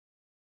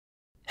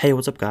Hey,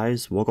 what's up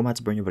guys? Welcome back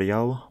to a brand new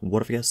video.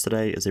 What if I guess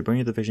today is a brand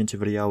new Division 2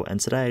 video, and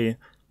today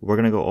we're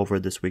going to go over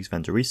this week's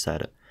vendor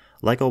reset.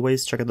 Like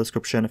always, check out the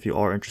description if you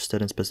are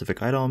interested in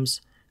specific items,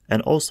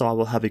 and also I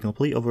will have a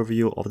complete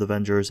overview of the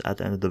vendors at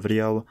the end of the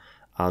video,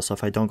 so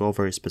if I don't go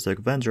over a specific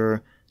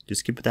vendor,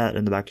 just keep that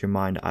in the back of your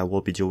mind. I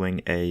will be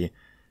doing a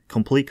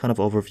complete kind of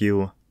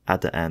overview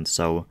at the end,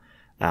 so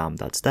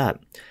that's that.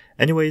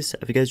 Anyways,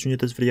 if you guys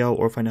enjoyed this video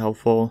or find it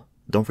helpful,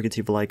 don't forget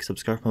to leave a like,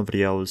 subscribe for more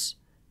videos,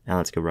 and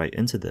let's get right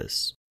into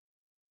this.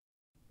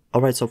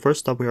 Alright, so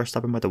first up we are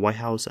stopping by the White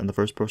House, and the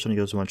first person you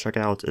guys want to check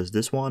out is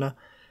this one.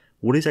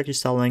 What he's actually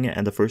selling,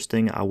 and the first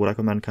thing I would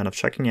recommend kind of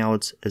checking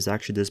out is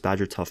actually this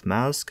Badger TUFF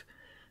mask.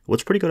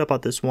 What's pretty good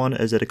about this one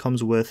is that it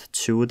comes with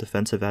 2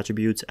 defensive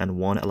attributes and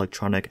 1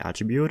 electronic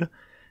attribute.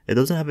 It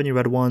doesn't have any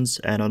red ones,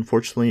 and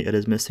unfortunately it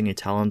is missing a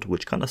talent,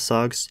 which kind of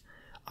sucks.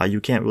 You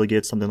can't really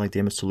get something like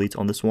damage to elite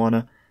on this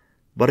one.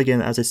 But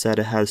again, as I said,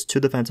 it has 2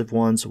 defensive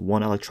ones,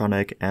 1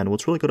 electronic, and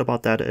what's really good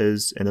about that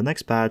is in the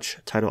next patch,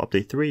 Title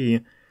Update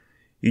 3,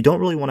 you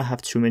don't really want to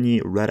have too many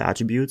red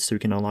attributes so you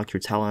can unlock your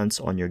talents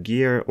on your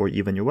gear or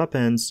even your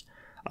weapons.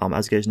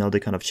 As you guys know,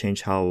 they kind of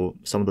change how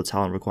some of the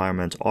talent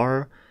requirements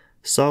are.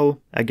 So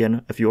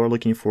again, if you are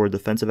looking for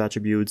defensive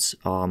attributes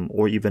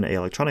or even an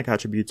electronic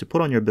attribute to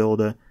put on your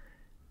build,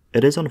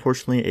 it is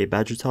unfortunately a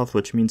Badger TUFF,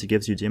 which means it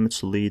gives you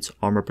damage to elite,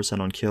 armor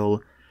percent on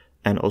kill,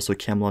 and also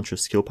cam launcher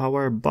skill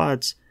power.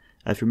 But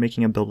if you're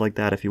making a build like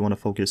that, if you want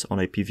to focus on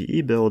a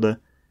PvE build,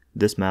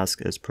 this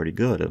mask is pretty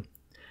good.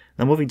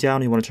 Now moving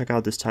down, you want to check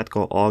out this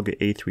tactical AUG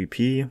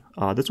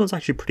A3P. This one's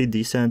actually pretty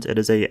decent. It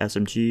is a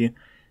SMG.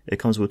 It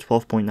comes with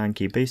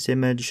 12.9k base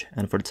damage,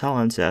 and for the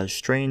talents it has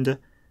Strained,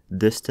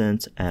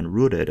 Distant, and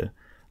Rooted.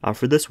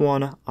 For this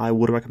one, I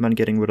would recommend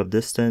getting rid of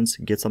Distance,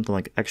 get something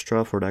like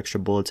Extra for the extra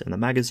bullets in the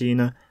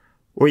magazine,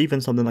 or even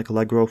something like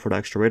Allegro for the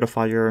extra rate of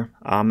fire.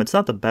 It's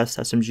not the best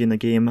SMG in the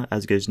game,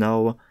 as you guys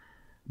know,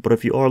 but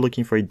if you are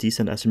looking for a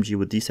decent SMG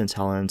with decent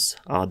talents,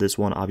 this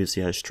one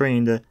obviously has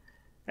Strained,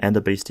 and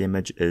the base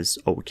damage is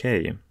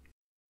okay.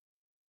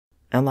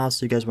 And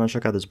lastly, you guys want to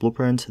check out this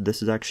blueprint.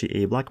 This is actually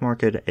a black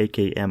market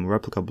AKM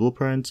replica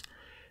blueprint,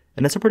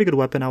 and it's a pretty good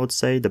weapon, I would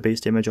say. The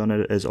base damage on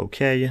it is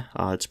okay.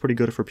 It's pretty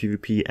good for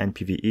PvP and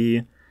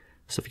PvE.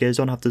 So if you guys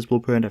don't have this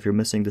blueprint, if you're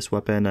missing this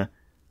weapon,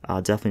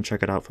 definitely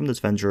check it out from this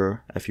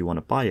vendor if you want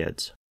to buy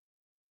it.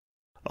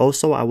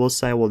 Also, I will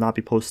say I will not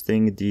be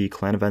posting the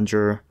clan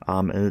Avenger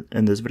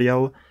in this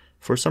video.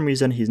 For some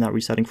reason, he's not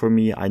resetting for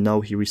me. I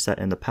know he reset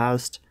in the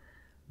past,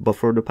 but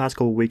for the past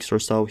couple weeks or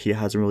so, he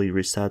hasn't really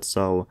reset,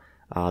 so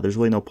there's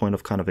really no point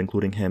of kind of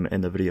including him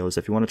in the videos.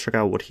 If you want to check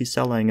out what he's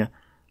selling,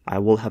 I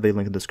will have a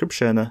link in the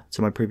description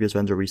to my previous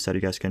vendor reset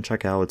you guys can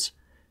check out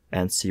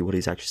and see what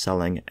he's actually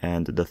selling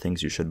and the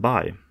things you should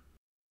buy.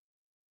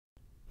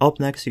 Up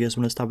next, you guys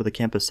want to start with the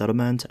campus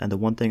settlement, and the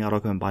one thing I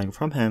recommend buying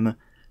from him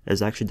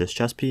is actually this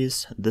chest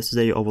piece. This is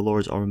a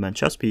Overlord's Armament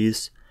chest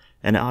piece,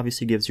 and it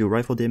obviously gives you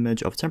rifle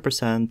damage of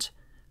 10%,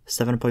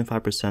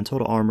 7.5%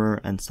 total armor,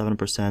 and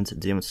 7%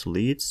 damage to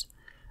elites.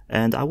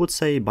 And I would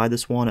say buy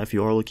this one if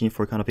you are looking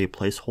for kind of a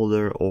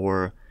placeholder,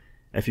 or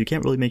if you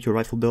can't really make your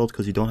rifle build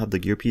because you don't have the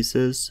gear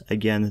pieces.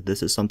 Again,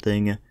 this is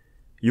something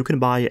you can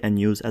buy and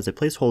use as a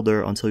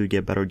placeholder until you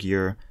get better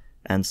gear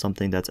and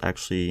something that's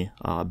actually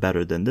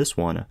better than this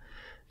one.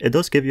 It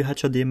does give you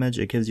headshot damage,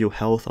 it gives you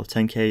health of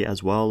 10k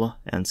as well,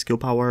 and skill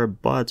power,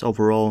 but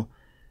overall,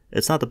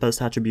 it's not the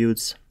best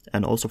attributes.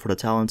 And also for the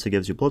talents, it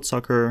gives you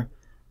Bloodsucker,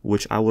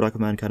 which I would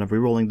recommend kind of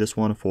rerolling this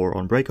one for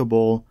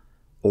Unbreakable,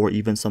 or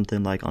even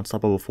something like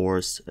Unstoppable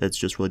Force. It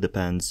just really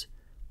depends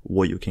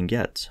what you can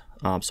get.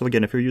 So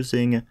again, if you're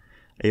using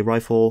a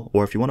rifle,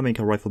 or if you want to make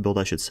a rifle build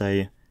I should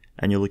say,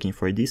 and you're looking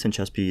for a decent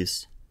chest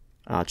piece,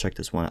 check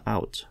this one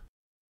out.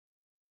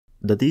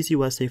 The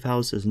DZUS safe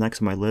house is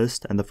next on my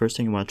list, and the first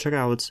thing you want to check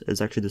out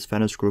is actually this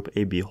FENRIS Group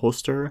AB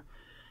holster.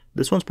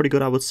 This one's pretty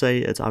good, I would say.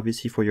 It's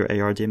obviously for your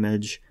AR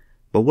damage,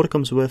 but what it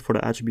comes with for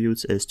the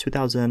attributes is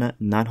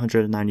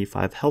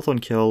 2,995 health on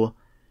kill,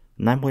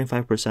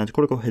 9.5%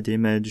 critical hit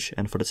damage,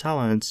 and for the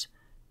talents,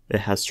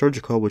 it has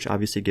Surgical, which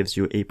obviously gives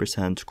you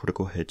 8%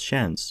 critical hit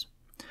chance.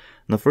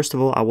 Now first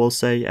of all, I will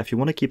say, if you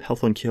want to keep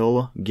health on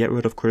kill, get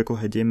rid of critical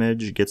hit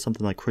damage, get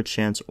something like crit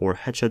chance or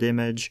headshot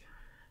damage.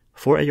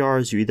 For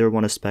ARs, you either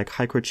want to spec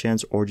high crit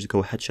chance or just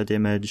go headshot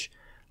damage.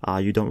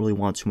 You don't really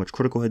want too much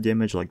critical hit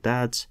damage like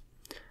that.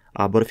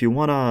 But if you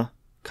want to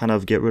kind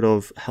of get rid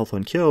of health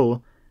on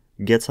kill,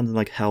 get something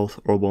like health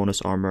or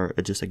bonus armor.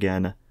 It just,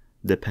 again,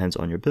 depends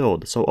on your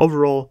build. So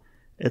overall,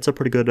 it's a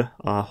pretty good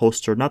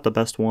holster, not the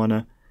best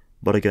one,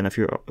 but again, if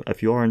you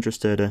are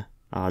interested,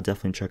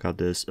 definitely check out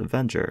this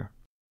Avenger.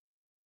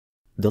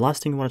 The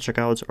last thing you want to check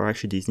out are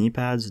actually these knee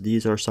pads.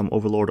 These are some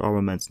Overlord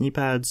Armaments knee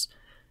pads.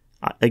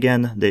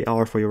 Again, they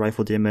are for your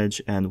rifle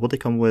damage, and what they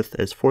come with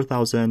is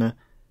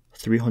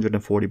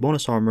 4,340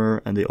 bonus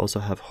armor, and they also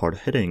have hard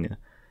hitting.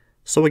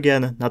 So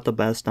again, not the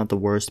best, not the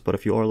worst, but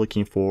if you are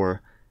looking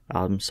for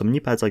some knee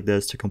pads like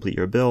this to complete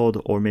your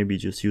build, or maybe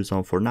just use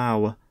them for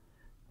now,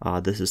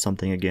 this is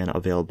something again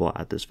available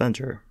at this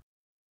vendor.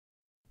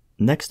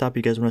 Next up,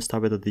 you guys want to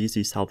start with the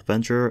DZ South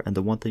Avenger, and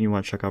the one thing you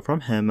want to check out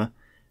from him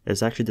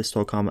is actually the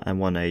SOCOM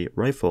M1A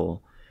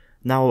rifle.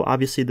 Now,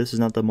 obviously, this is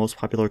not the most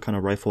popular kind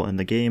of rifle in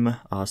the game.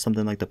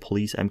 Something like the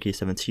Police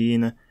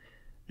MK17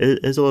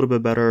 is a little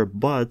bit better,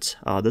 but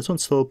this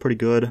one's still pretty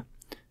good.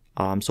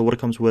 So what it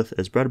comes with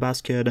is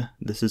breadbasket.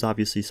 This is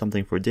obviously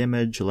something for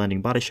damage,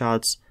 landing body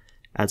shots,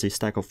 adds a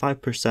stack of 5%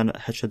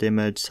 headshot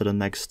damage to the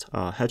next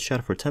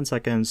headshot for 10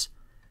 seconds.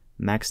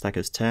 Max stack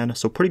is 10,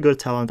 so pretty good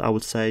talent, I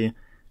would say,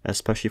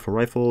 especially for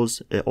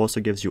rifles. It also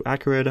gives you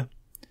accurate,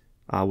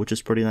 which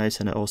is pretty nice,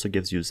 and it also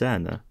gives you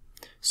Zen.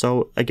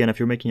 So again, if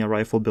you're making a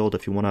rifle build,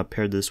 if you want to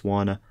pair this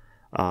weapon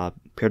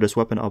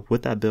up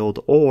with that build,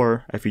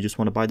 or if you just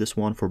want to buy this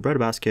one for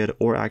breadbasket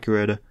or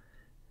accurate,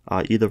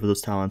 either of those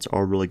talents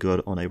are really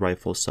good on a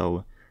rifle,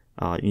 so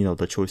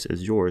the choice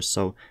is yours.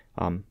 So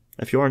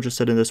if you are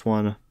interested in this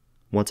one,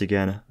 once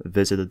again,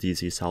 visit the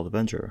DZ South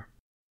Avenger.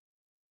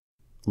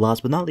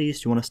 Last but not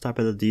least, you want to stop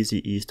at the DZ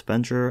East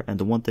Avenger, and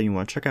the one thing you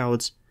want to check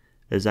out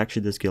is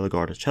actually this GILA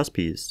Guard chest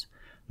piece.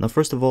 Now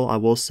first of all, I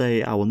will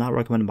say I will not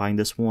recommend buying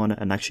this one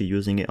and actually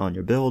using it on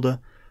your build,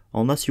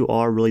 unless you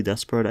are really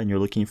desperate and you're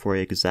looking for an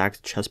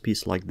exact chest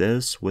piece like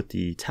this with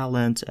the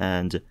talent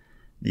and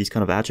these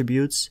kind of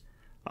attributes.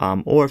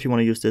 Or if you want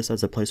to use this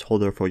as a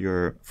placeholder for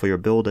your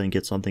build and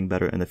get something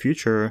better in the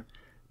future.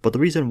 But the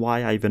reason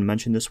why I even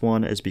mentioned this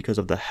one is because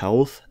of the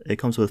health. It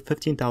comes with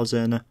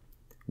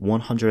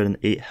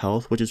 15,108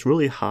 health, which is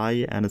really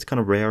high, and it's kind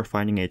of rare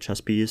finding a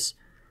chest piece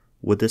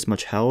with this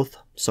much health.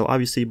 So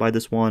obviously buy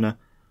this one,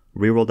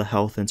 reroll the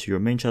health into your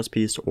main chest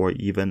piece, or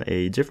even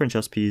a different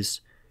chest piece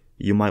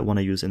you might want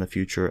to use in the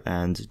future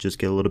and just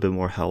get a little bit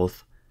more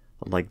health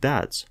like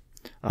that.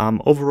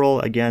 Overall,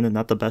 again,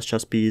 not the best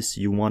chest piece.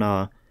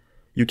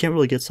 You can't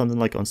really get something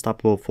like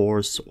Unstoppable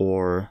Force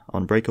or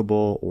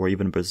Unbreakable or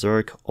even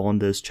Berserk on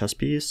this chest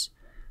piece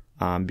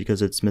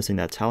because it's missing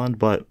that talent.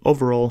 But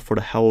overall, for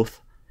the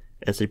health,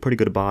 it's a pretty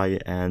good buy,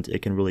 and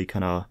it can really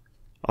kind of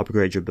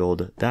upgrade your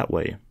build that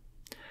way.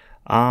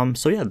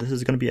 So yeah, this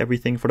is going to be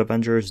everything for the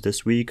Avengers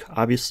this week.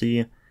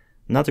 Obviously,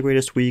 not the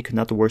greatest week,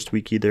 not the worst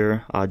week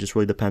either. Just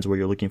really depends what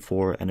you're looking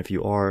for, and if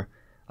you are,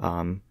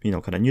 kind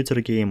of new to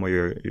the game, or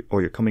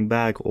you're coming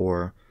back,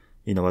 or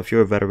if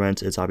you're a veteran,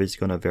 it's obviously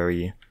going to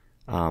vary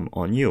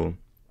on you.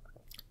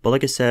 But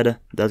like I said,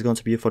 that's going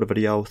to be it for the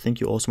video.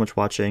 Thank you all so much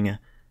for watching.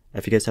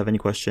 If you guys have any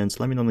questions,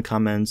 let me know in the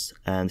comments,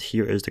 and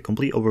here is the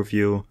complete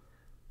overview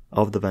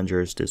of the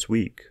Avengers this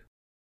week.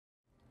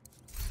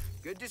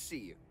 Good to see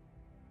you.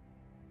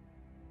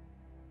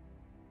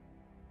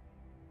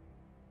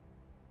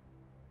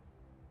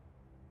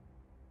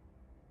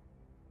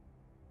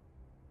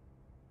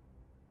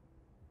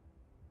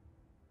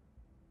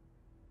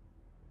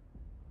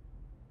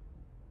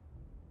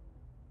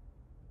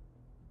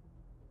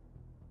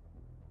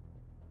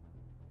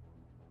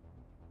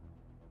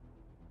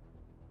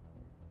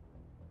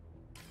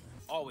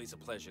 Always a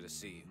pleasure to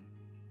see you.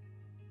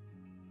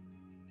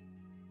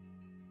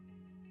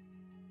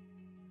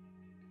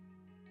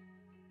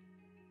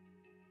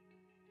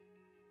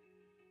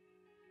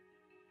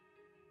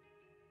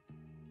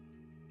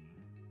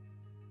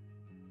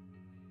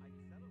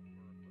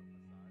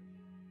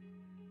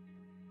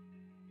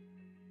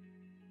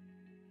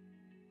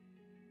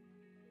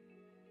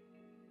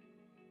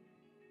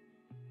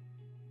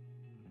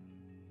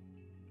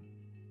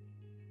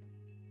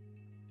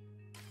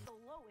 The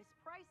lowest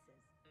prices.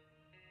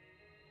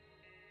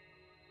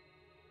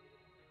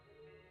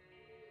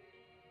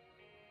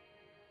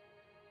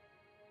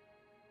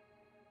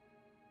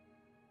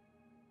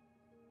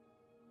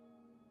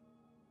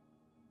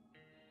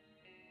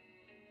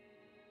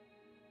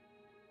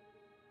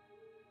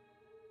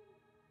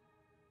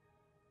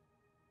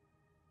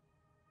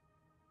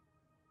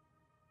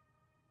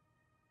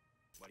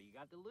 What do you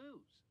got to lose?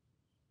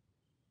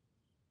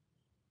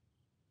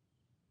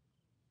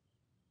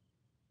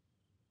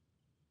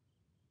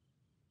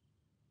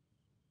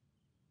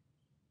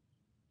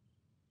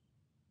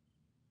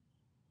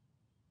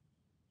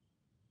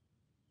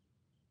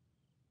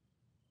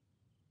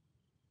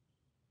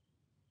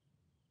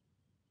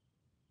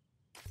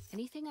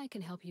 Anything I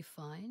can help you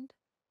find?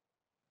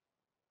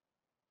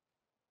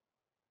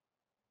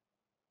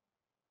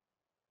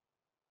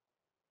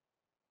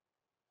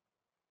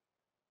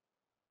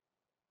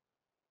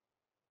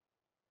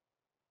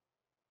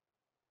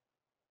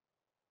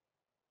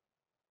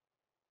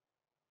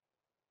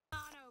 On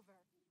over.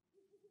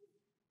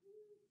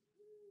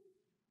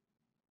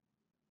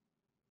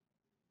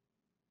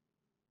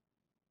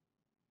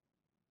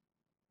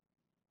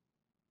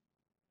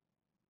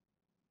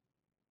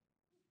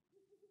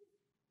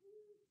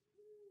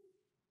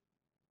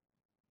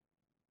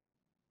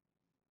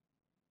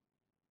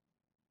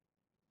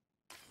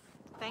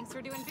 Thanks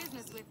for doing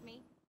business with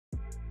me.